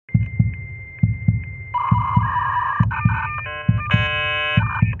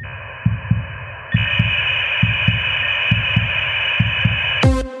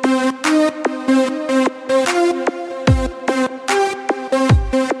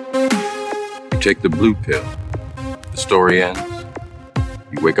take the blue pill. The story ends.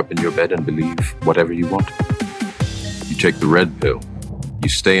 You wake up in your bed and believe whatever you want. You take the red pill. You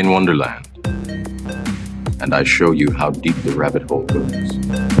stay in Wonderland. And I show you how deep the rabbit hole goes.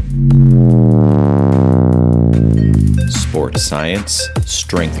 Sports science,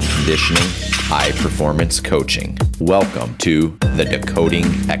 strength and conditioning, high performance coaching. Welcome to the Decoding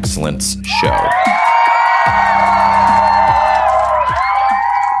Excellence Show.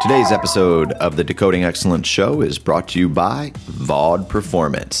 Today's episode of the Decoding Excellence Show is brought to you by VOD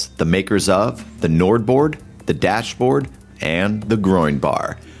Performance, the makers of the Nordboard, the Dashboard, and the Groin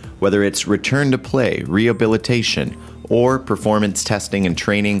Bar. Whether it's return to play, rehabilitation, or performance testing and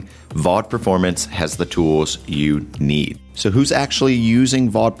training, VOD Performance has the tools you need. So who's actually using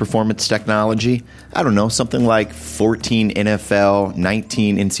VOD Performance technology? I don't know, something like 14 NFL,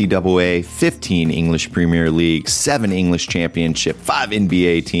 19 NCAA, 15 English Premier League, 7 English Championship, 5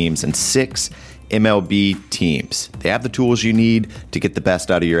 NBA teams, and 6 MLB teams. They have the tools you need to get the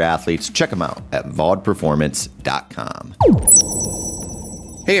best out of your athletes. Check them out at vodperformance.com.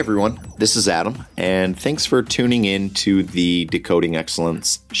 Hey everyone, this is Adam, and thanks for tuning in to the Decoding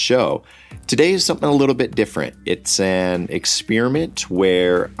Excellence Show. Today is something a little bit different. It's an experiment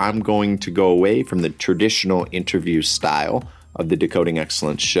where I'm going to go away from the traditional interview style of the Decoding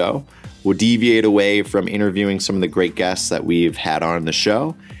Excellence Show. We'll deviate away from interviewing some of the great guests that we've had on the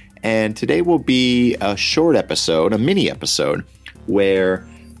show, and today will be a short episode, a mini episode, where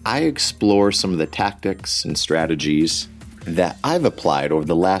I explore some of the tactics and strategies that I've applied over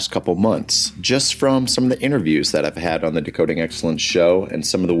the last couple months, just from some of the interviews that I've had on the Decoding Excellence Show and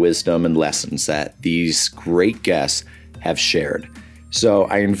some of the wisdom and lessons that these great guests have shared. So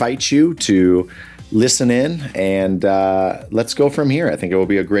I invite you to listen in and let's go from here. I think it will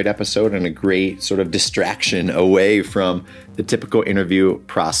be a great episode and a great sort of distraction away from the typical interview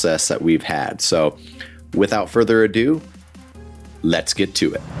process that we've had. So without further ado, let's get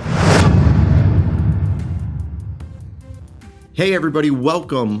to it. Hey everybody,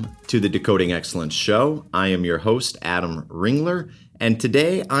 welcome to the Decoding Excellence Show. I am your host, Adam Ringler, and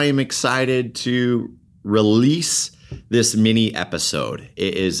today I am excited to release this mini episode.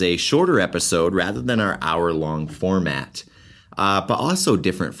 It is a shorter episode rather than our hour-long format, but also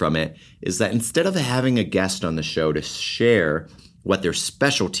different from it is that instead of having a guest on the show to share what their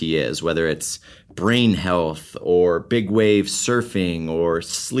specialty is, whether it's brain health or big wave surfing or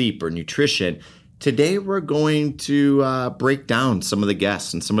sleep or nutrition, today we're going to break down some of the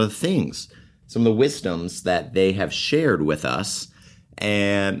guests and some of the things, some of the wisdoms that they have shared with us.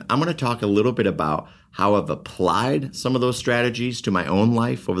 And I'm going to talk a little bit about how I've applied some of those strategies to my own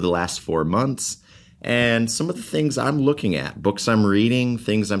life over the last 4 months and some of the things I'm looking at, books I'm reading,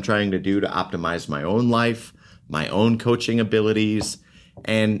 things I'm trying to do to optimize my own life, my own coaching abilities.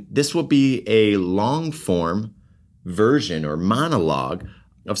 And this will be a long form version or monologue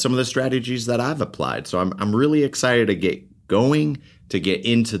of some of the strategies that I've applied. So I'm really excited to get going, to get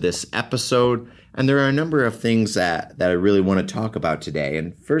into this episode. And there are a number of things that I really want to talk about today.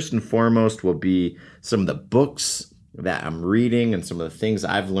 And first and foremost will be some of the books that I'm reading and some of the things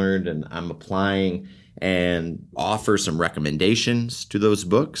I've learned and I'm applying and offer some recommendations to those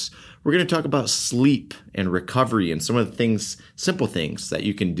books. We're going to talk about sleep and recovery and some of the things, simple things that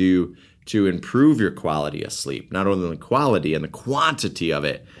you can do to improve your quality of sleep, not only the quality and the quantity of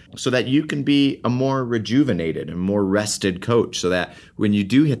it, so that you can be a more rejuvenated and more rested coach, so that when you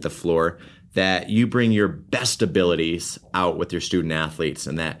do hit the floor, that you bring your best abilities out with your student athletes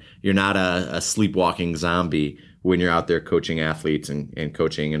and that you're not a sleepwalking zombie when you're out there coaching athletes and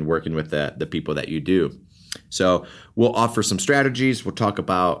coaching and working with the people that you do. So we'll offer some strategies. We'll talk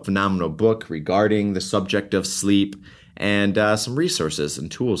about a phenomenal book regarding the subject of sleep and some resources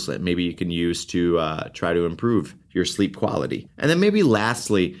and tools that maybe you can use to try to improve your sleep quality. And then maybe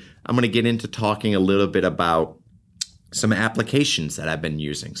lastly, I'm going to get into talking a little bit about some applications that I've been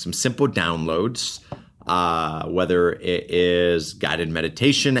using, some simple downloads, whether it is guided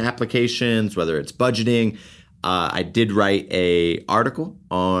meditation applications, whether it's budgeting. I did write an article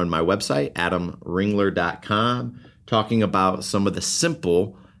on my website, adamringler.com, talking about some of the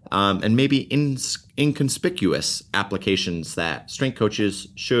simple and maybe inconspicuous applications that strength coaches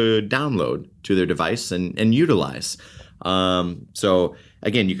should download to their device and utilize. So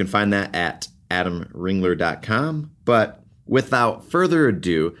again, you can find that at adamringler.com. But without further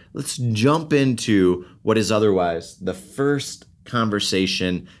ado, let's jump into what is otherwise the first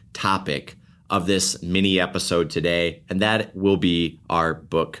conversation topic of this mini episode today, and that will be our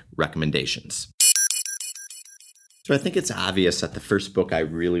book recommendations. So I think it's obvious that the first book I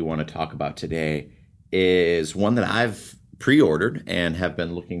really want to talk about today is one that I've pre-ordered and have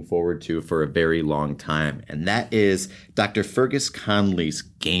been looking forward to for a very long time. And that is Dr. Fergus Connolly's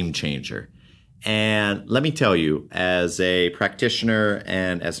Game Changer. And let me tell you, as a practitioner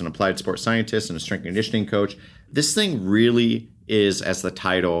and as an applied sports scientist and a strength and conditioning coach, this thing really is, as the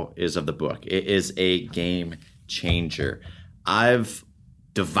title is of the book, it is a game changer. I've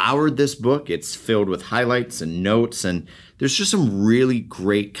devoured this book. It's filled with highlights and notes, and there's just some really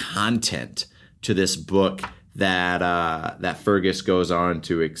great content to this book that Fergus goes on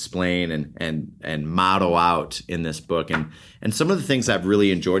to explain and model out in this book. And some of the things I've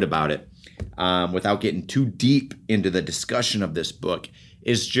really enjoyed about it, without getting too deep into the discussion of this book,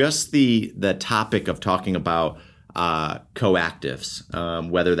 is just the topic of talking about coactives,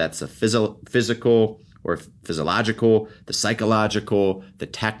 whether that's the physical or physiological, the psychological, the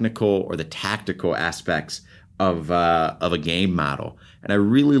technical, or the tactical aspects of a game model. And I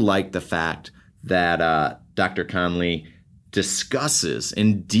really like the fact that Dr. Connolly discusses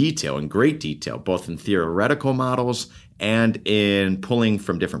in great detail, both in theoretical models and in pulling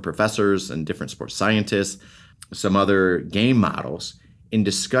from different professors and different sports scientists, some other game models, in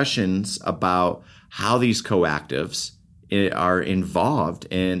discussions about how these coactives are involved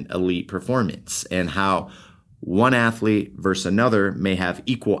in elite performance and how one athlete versus another may have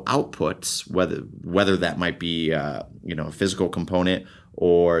equal outputs, whether that might be a physical component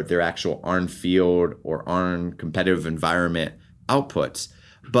or their actual on-field or on-competitive environment outputs,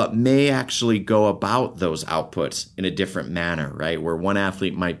 but may actually go about those outputs in a different manner, right? Where one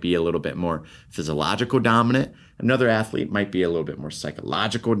athlete might be a little bit more physiological dominant, another athlete might be a little bit more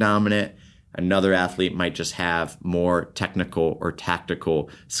psychological dominant, another athlete might just have more technical or tactical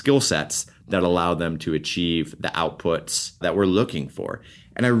skill sets that allow them to achieve the outputs that we're looking for.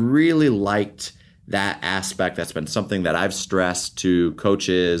 And I really liked that aspect. That's been something that I've stressed to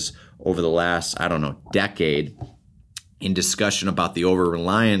coaches over the last, decade, in discussion about the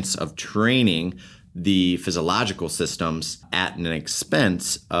over-reliance of training the physiological systems at an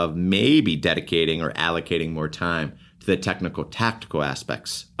expense of maybe dedicating or allocating more time to the technical, tactical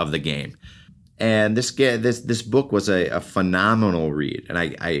aspects of the game. And this book was a phenomenal read, and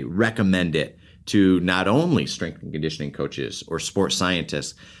I recommend it to not only strength and conditioning coaches or sports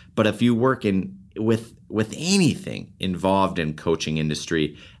scientists, but if you work with anything involved in coaching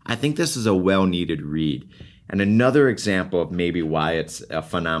industry, I think this is a well-needed read. And another example of maybe why it's a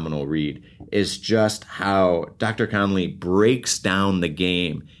phenomenal read is just how Dr. Connolly breaks down the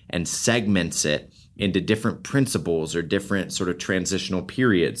game and segments it into different principles or different sort of transitional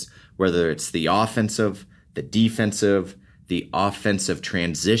periods, whether it's the offensive, the defensive, the offensive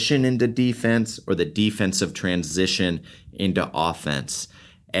transition into defense, or the defensive transition into offense.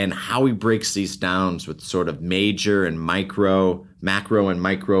 And how he breaks these down with sort of major and macro and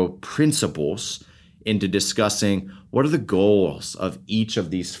micro principles into discussing what are the goals of each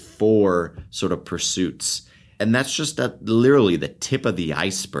of these four sort of pursuits. And that's just literally the tip of the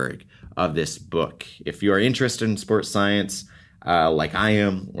iceberg of this book. If you are interested in sports science, like I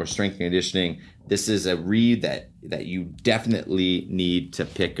am, or strength and conditioning, this is a read that you definitely need to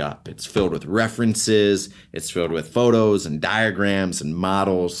pick up. It's filled with references, it's filled with photos and diagrams and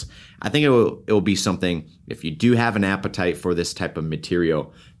models. I think it will be something, if you do have an appetite for this type of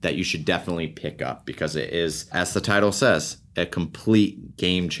material, that you should definitely pick up, because it is, as the title says, a complete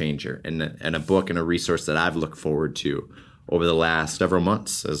game changer and a book and a resource that I've looked forward to over the last several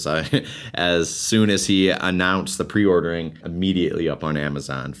months, as soon as he announced the pre-ordering, immediately up on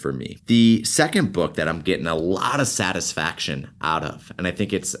Amazon for me. The second book that I'm getting a lot of satisfaction out of, and I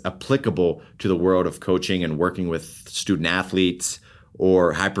think it's applicable to the world of coaching and working with student athletes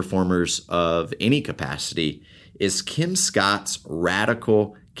or high performers of any capacity, is Kim Scott's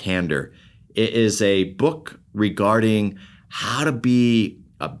Radical Candor. It is a book regarding how to be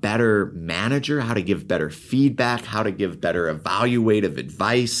a better manager, how to give better feedback, how to give better evaluative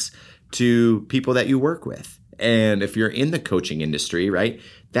advice to people that you work with. And if you're in the coaching industry, right,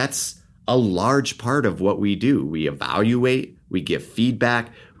 that's a large part of what we do. We evaluate, we give feedback.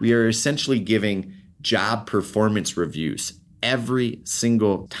 We are essentially giving job performance reviews every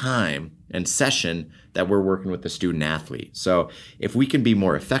single time and session that we're working with the student athlete. So if we can be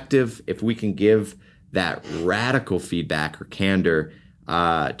more effective, if we can give that radical feedback or candor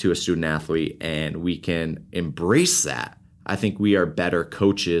to a student athlete, and we can embrace that, I think we are better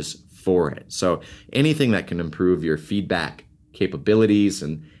coaches for it. So anything that can improve your feedback capabilities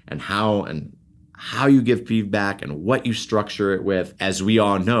and how you give feedback and what you structure it with, as we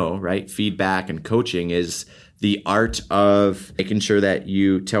all know, right? Feedback and coaching is the art of making sure that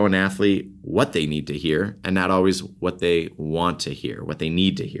you tell an athlete what they need to hear and not always what they want to hear, what they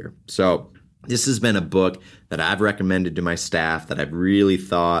need to hear. So This has been a book that I've recommended to my staff that I've really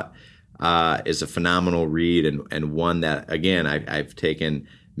thought is a phenomenal read, and one that, again, I've taken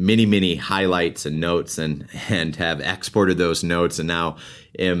many highlights and notes and have exported those notes, and now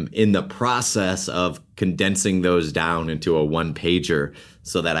am in the process of condensing those down into a one-pager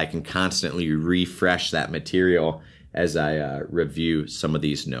so that I can constantly refresh that material as I review some of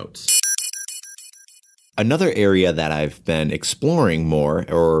these notes. Another area that I've been exploring more,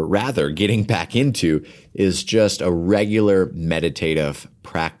 or rather getting back into, is just a regular meditative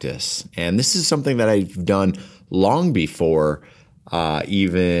practice. And this is something that I've done long before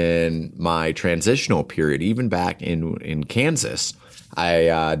even my transitional period, even back in Kansas.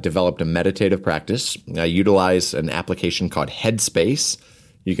 I developed a meditative practice. I utilize an application called Headspace.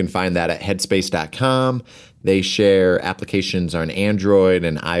 You can find that at headspace.com. They share applications on Android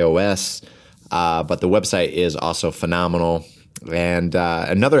and iOS. But the website is also phenomenal. And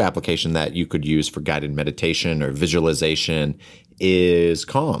another application that you could use for guided meditation or visualization is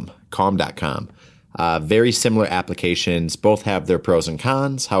calm.com. Very similar applications. Both have their pros and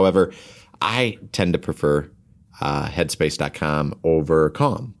cons. However, I tend to prefer headspace.com over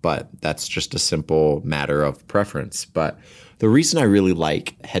Calm, but that's just a simple matter of preference. But the reason I really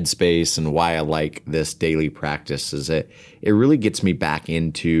like Headspace and why I like this daily practice is it really gets me back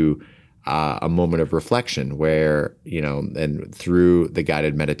into a moment of reflection where, and through the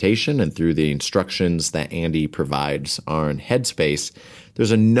guided meditation and through the instructions that Andy provides on Headspace,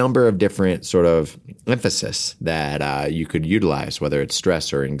 there's a number of different sort of emphasis that you could utilize, whether it's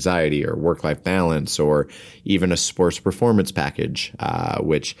stress or anxiety or work-life balance or even a sports performance package,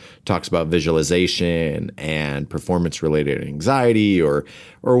 which talks about visualization and performance-related anxiety or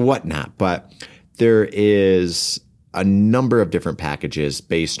whatnot. But there is a number of different packages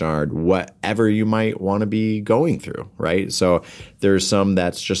based on whatever you might want to be going through, right? So there's some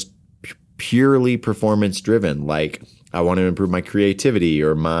that's just purely performance driven, like I want to improve my creativity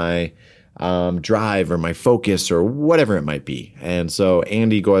or my drive or my focus or whatever it might be. And so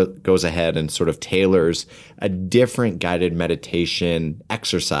Andy goes ahead and sort of tailors a different guided meditation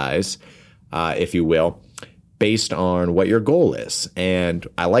exercise, if you will, based on what your goal is. And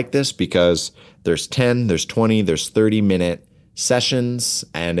I like this because there's 10, there's 20, there's 30-minute sessions,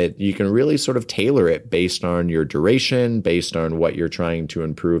 and you can really sort of tailor it based on your duration, based on what you're trying to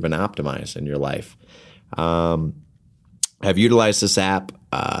improve and optimize in your life. I've utilized this app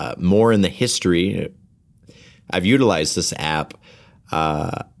more in the history. I've utilized this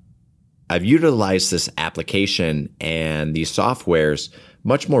application and these softwares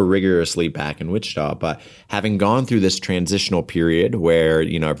much more rigorously back in Wichita, but having gone through this transitional period where,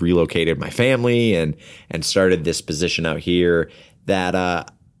 I've relocated my family and started this position out here, that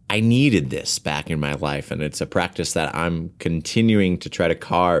I needed this back in my life. And it's a practice that I'm continuing to try to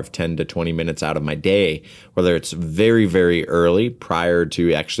carve 10 to 20 minutes out of my day, whether it's very, very early prior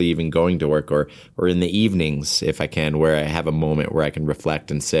to actually even going to work or in the evenings, if I can, where I have a moment where I can reflect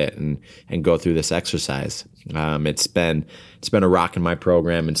and sit and go through this exercise. It's been a rock in my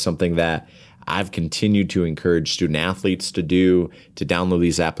program and something that I've continued to encourage student athletes to download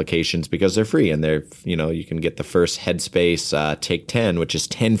these applications because they're free and you can get the first Headspace Take 10, which is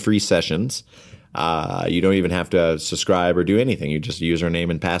 10 free sessions. You don't even have to subscribe or do anything. You just username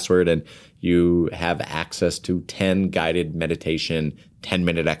and password and you have access to 10 guided meditation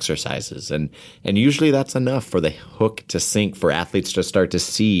 10-minute exercises. And usually that's enough for the hook to sink for athletes to start to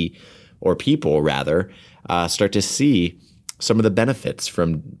see, or people rather, start to see some of the benefits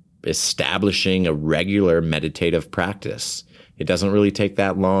from establishing a regular meditative practice. It doesn't really take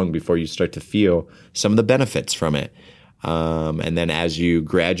that long before you start to feel some of the benefits from it. And then as you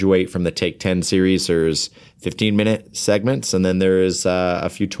graduate from the Take 10 series, there's 15-minute segments, and then there is a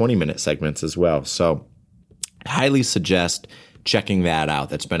few 20-minute segments as well. So I highly suggest checking that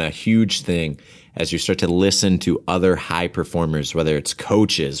out. That's been a huge thing as you start to listen to other high performers, whether it's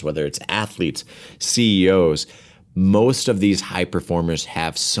coaches, whether it's athletes, CEOs. Most of these high performers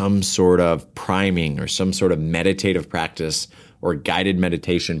have some sort of priming or some sort of meditative practice or guided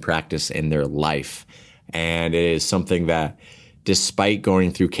meditation practice in their life. And it is something that, despite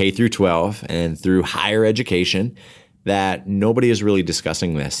going through K through 12 and through higher education, that nobody is really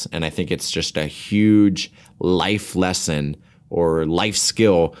discussing this. And I think it's just a huge life lesson or life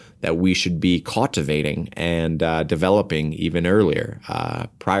skill that we should be cultivating and developing even earlier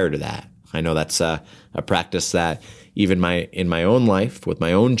prior to that. I know that's a practice that even in my own life with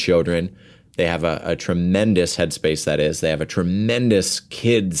my own children, they have a tremendous Headspace. That is, they have a tremendous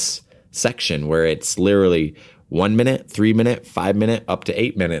kids section where it's literally 1 minute, 3 minute, 5 minute, up to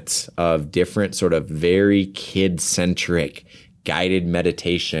 8 minutes of different sort of very kid-centric guided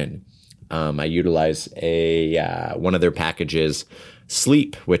meditation I utilize one of their packages,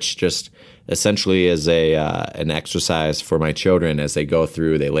 Sleep, which just essentially is an exercise for my children as they go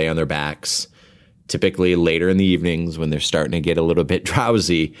through. They lay on their backs, typically later in the evenings when they're starting to get a little bit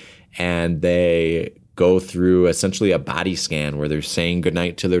drowsy, and they go through essentially a body scan where they're saying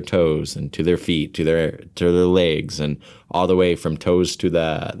goodnight to their toes and to their feet, to their legs, and all the way from toes to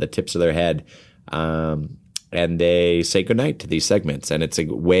the tips of their head. And they say goodnight to these segments. And it's a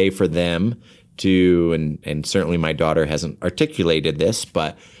way for them to, and certainly my daughter hasn't articulated this,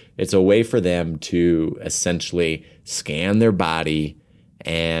 but it's a way for them to essentially scan their body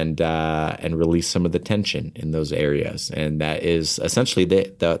and release some of the tension in those areas. And that is essentially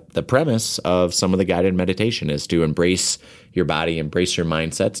the premise of some of the guided meditation, is to embrace your body, embrace your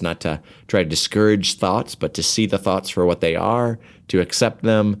mindsets, not to try to discourage thoughts, but to see the thoughts for what they are, to accept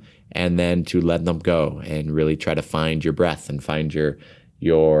them, and then to let them go and really try to find your breath and find your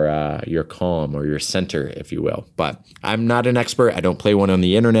calm or your center, if you will. But I'm not an expert. I don't play one on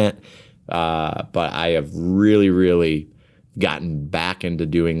the internet, but I have really, really gotten back into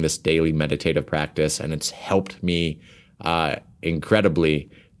doing this daily meditative practice, and it's helped me incredibly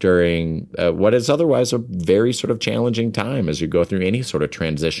during what is otherwise a very sort of challenging time as you go through any sort of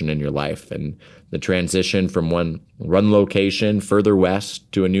transition in your life. And the transition from one location further west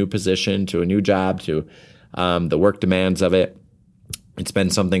to a new position, to a new job, to the work demands of it. It's been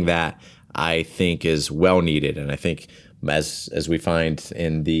something that I think is well needed. And I think as we find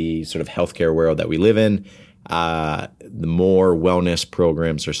in the sort of healthcare world that we live in, the more wellness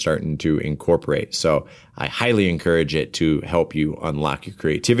programs are starting to incorporate. So I highly encourage it to help you unlock your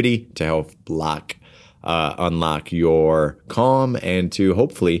creativity, to help unlock your calm, and to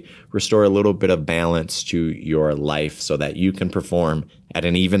hopefully restore a little bit of balance to your life so that you can perform at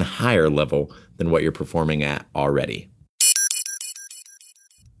an even higher level than what you're performing at already.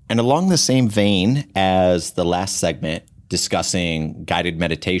 And along the same vein as the last segment, discussing guided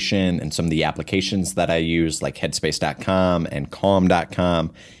meditation and some of the applications that I use, like Headspace.com and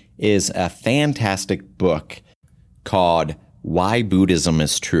Calm.com, is a fantastic book called Why Buddhism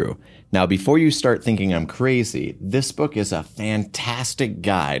is True. Now, before you start thinking I'm crazy, this book is a fantastic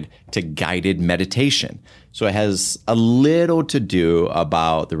guide to guided meditation. So it has a little to do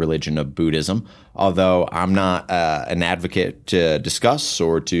about the religion of Buddhism, although I'm not an advocate to discuss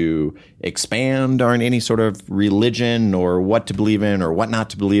or to expand on any sort of religion or what to believe in or what not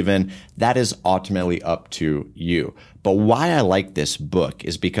to believe in. That is ultimately up to you. But why I like this book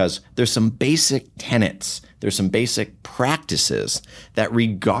is because there's some basic tenets, there's some basic practices that,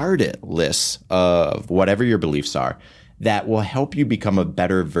 regardless of whatever your beliefs are, that will help you become a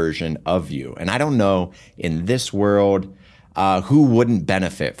better version of you. And I don't know, in this world, who wouldn't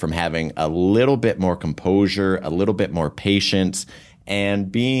benefit from having a little bit more composure, a little bit more patience,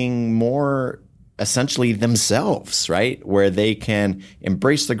 and being more essentially themselves, right? Where they can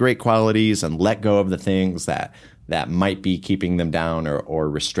embrace the great qualities and let go of the things that might be keeping them down or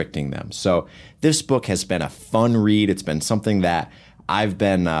restricting them. So this book has been a fun read. It's been something that I've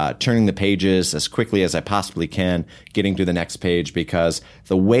been turning the pages as quickly as I possibly can, getting to the next page, because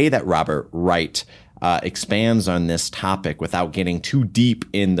the way that Robert Wright expands on this topic without getting too deep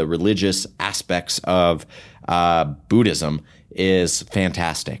in the religious aspects of Buddhism is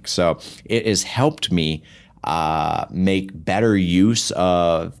fantastic. So it has helped me make better use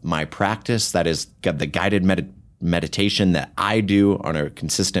of my practice, that is the guided meditation that I do on a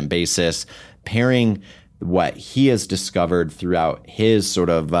consistent basis, pairing what he has discovered throughout his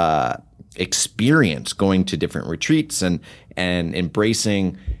sort of experience going to different retreats and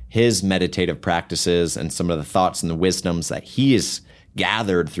embracing his meditative practices and some of the thoughts and the wisdoms that he has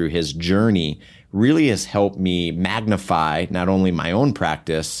gathered through his journey really has helped me magnify not only my own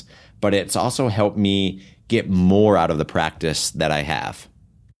practice, but it's also helped me get more out of the practice that I have.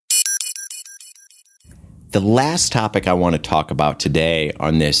 The last topic I want to talk about today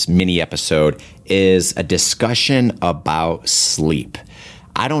on this mini episode is a discussion about sleep.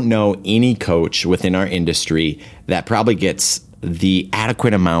 I don't know any coach within our industry that probably gets the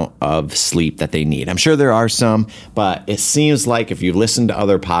adequate amount of sleep that they need. I'm sure there are some, but it seems like if you listen to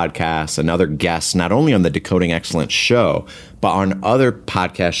other podcasts and other guests, not only on the Decoding Excellence show, but on other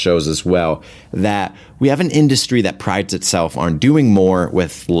podcast shows as well, that we have an industry that prides itself on doing more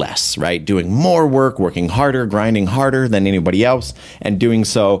with less, right? Doing more work, working harder, grinding harder than anybody else, and doing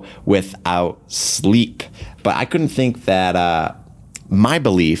so without sleep. But I couldn't think that my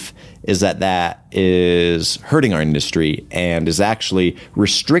belief is that is hurting our industry and is actually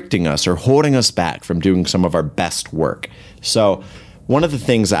restricting us or holding us back from doing some of our best work. So one of the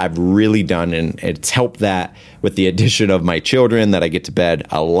things I've really done, and it's helped that with the addition of my children, that I get to bed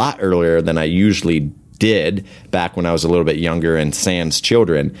a lot earlier than I usually did back when I was a little bit younger and sans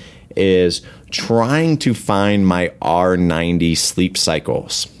children, is trying to find my R90 sleep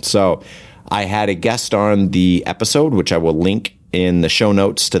cycles. So I had a guest on the episode, which I will link in the show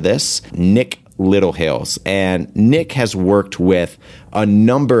notes to this, Nick Littlehills. And Nick has worked with a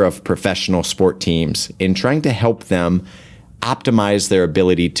number of professional sport teams in trying to help them optimize their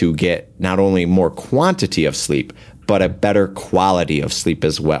ability to get not only more quantity of sleep, but a better quality of sleep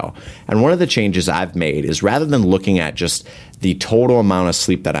as well. And one of the changes I've made is, rather than looking at just the total amount of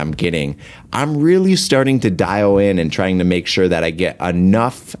sleep that I'm getting, I'm really starting to dial in and trying to make sure that I get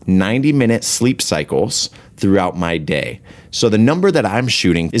enough 90-minute sleep cycles throughout my day. So the number that I'm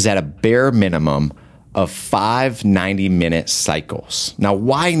shooting is at a bare minimum of 5 90-minute cycles. Now,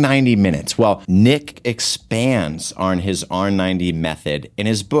 why 90 minutes? Well, Nick expands on his R90 method in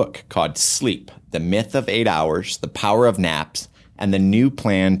his book called Sleep: The Myth of 8 Hours, The Power of Naps, and the New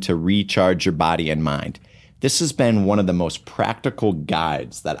Plan to Recharge Your Body and Mind. This has been one of the most practical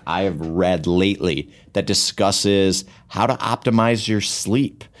guides that I have read lately that discusses how to optimize your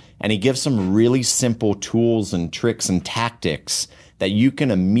sleep. And he gives some really simple tools and tricks and tactics that you can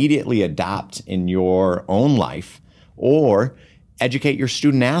immediately adopt in your own life or educate your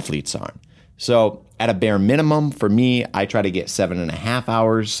student athletes on. So at a bare minimum, for me, I try to get 7.5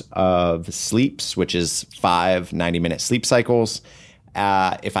 hours of sleeps, which is 5 90-minute sleep cycles.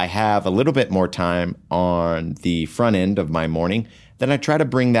 If I have a little bit more time on the front end of my morning, then I try to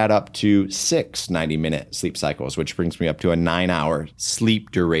bring that up to 6 90-minute sleep cycles, which brings me up to a 9-hour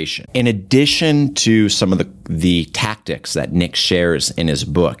sleep duration. In addition to some of the tactics that Nick shares in his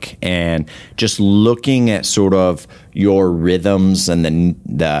book, and just looking at sort of your rhythms and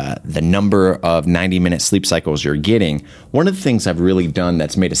the number of 90-minute sleep cycles you're getting, one of the things I've really done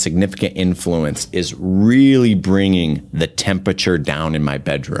that's made a significant influence is really bringing the temperature down in my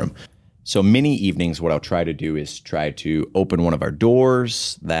bedroom. So many evenings, what I'll try to do is try to open one of our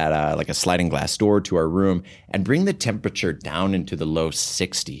doors, that like a sliding glass door to our room, and bring the temperature down into the low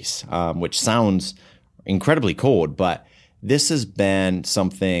 60s, which sounds incredibly cold, but this has been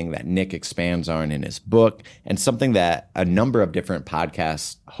something that Nick expands on in his book, and something that a number of different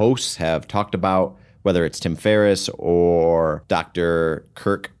podcast hosts have talked about, whether it's Tim Ferriss or Dr.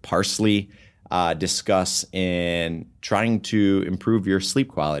 Kirk Parsley. Discuss in trying to improve your sleep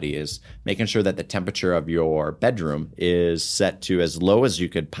quality, is making sure that the temperature of your bedroom is set to as low as you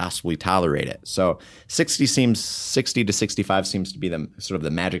could possibly tolerate it. So 60 to 65 seems to be the sort of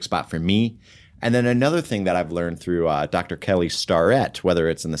the magic spot for me. And then another thing that I've learned through Dr. Kelly Starrett, whether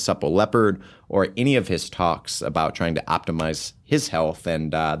it's in the Supple Leopard or any of his talks about trying to optimize his health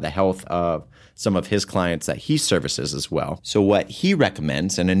and the health of some of his clients that he services as well. So what he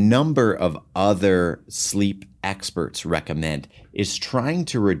recommends, and a number of other sleep experts recommend, is trying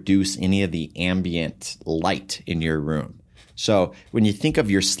to reduce any of the ambient light in your room. So when you think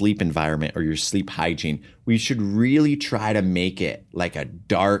of your sleep environment or your sleep hygiene, we should really try to make it like a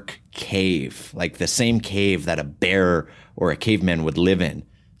dark cave, like the same cave that a bear or a caveman would live in.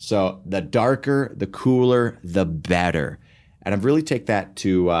 So the darker, the cooler, the better. And I've really take that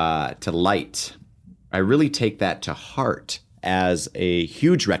to light. I really take that to heart as a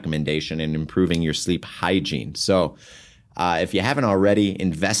huge recommendation in improving your sleep hygiene. So if you haven't already,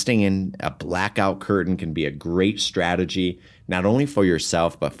 investing in a blackout curtain can be a great strategy, not only for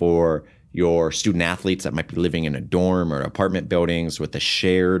yourself, but for your student athletes that might be living in a dorm or apartment buildings with a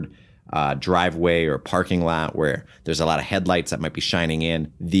shared driveway or parking lot where there's a lot of headlights that might be shining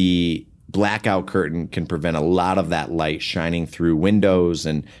in. The blackout curtain can prevent a lot of that light shining through windows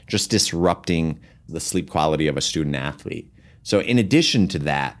and just disrupting the sleep quality of a student athlete. So in addition to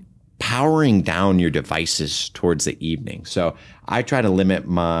that, powering down your devices towards the evening. So I try to limit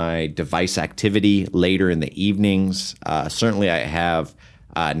my device activity later in the evenings. Certainly I have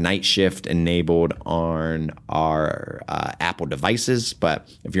night shift enabled on our Apple devices,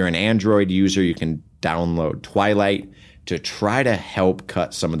 but if you're an Android user, you can download Twilight to try to help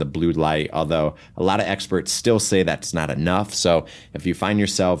cut some of the blue light, although a lot of experts still say that's not enough. So if you find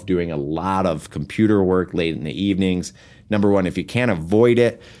yourself doing a lot of computer work late in the evenings, number one, if you can't avoid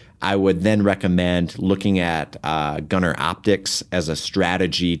it, I would then recommend looking at Gunnar Optics as a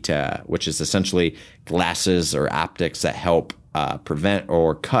strategy which is essentially glasses or optics that help prevent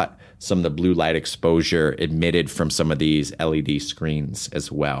or cut some of the blue light exposure emitted from some of these LED screens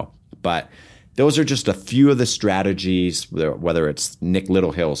as well. But those are just a few of the strategies, whether it's Nick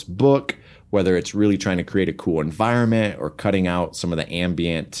Littlehill's book, whether it's really trying to create a cool environment or cutting out some of the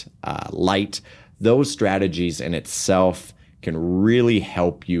ambient light. Those strategies in itself can really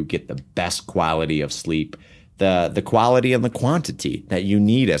help you get the best quality of sleep, the quality and the quantity that you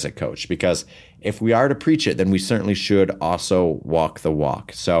need as a coach. Because if we are to preach it, then we certainly should also walk the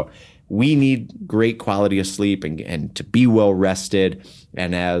walk. So we need great quality of sleep and to be well rested.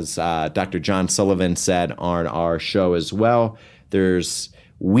 And as Dr. John Sullivan said on our show as well,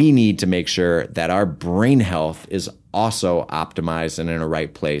 we need to make sure that our brain health is also optimized and in a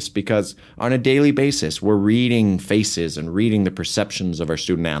right place, because on a daily basis, we're reading faces and reading the perceptions of our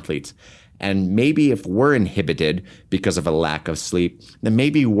student athletes. And maybe if we're inhibited because of a lack of sleep, then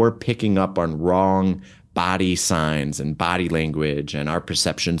maybe we're picking up on wrong body signs and body language, and our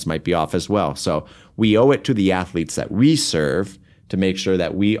perceptions might be off as well. So we owe it to the athletes that we serve to make sure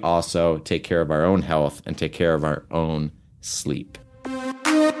that we also take care of our own health and take care of our own sleep.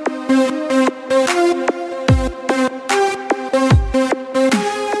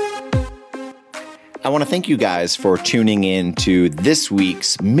 I want to thank you guys for tuning in to this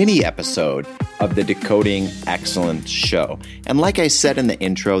week's mini episode of the Decoding Excellence Show. And like I said in the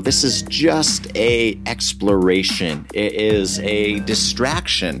intro, this is just an exploration. It is a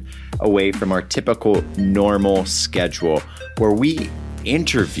distraction away from our typical normal schedule, where we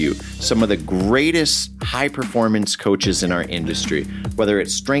interview some of the greatest high-performance coaches in our industry, whether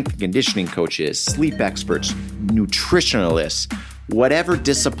it's strength and conditioning coaches, sleep experts, nutritionalists, whatever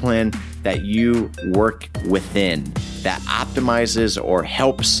discipline that you work within that optimizes or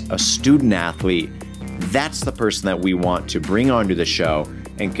helps a student athlete, that's the person that we want to bring onto the show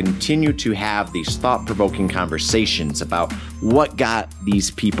and continue to have these thought-provoking conversations about what got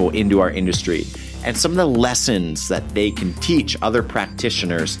these people into our industry and some of the lessons that they can teach other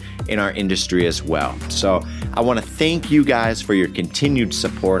practitioners in our industry as well. So I want to thank you guys for your continued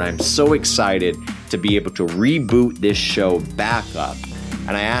support. I'm so excited to be able to reboot this show back up.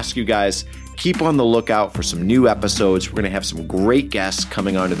 And I ask you guys, keep on the lookout for some new episodes. We're going to have some great guests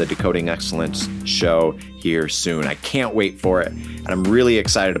coming onto the Decoding Excellence Show here soon. I can't wait for it. And I'm really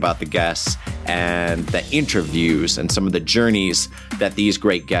excited about the guests and the interviews and some of the journeys that these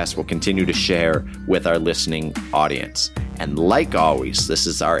great guests will continue to share with our listening audience. And like always, this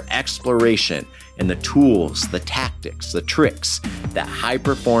is our exploration in the tools, the tactics, the tricks that high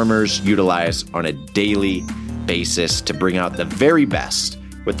performers utilize on a daily basis to bring out the very best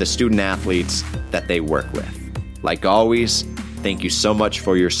with the student athletes that they work with. Like always, thank you so much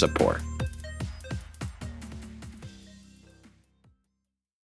for your support.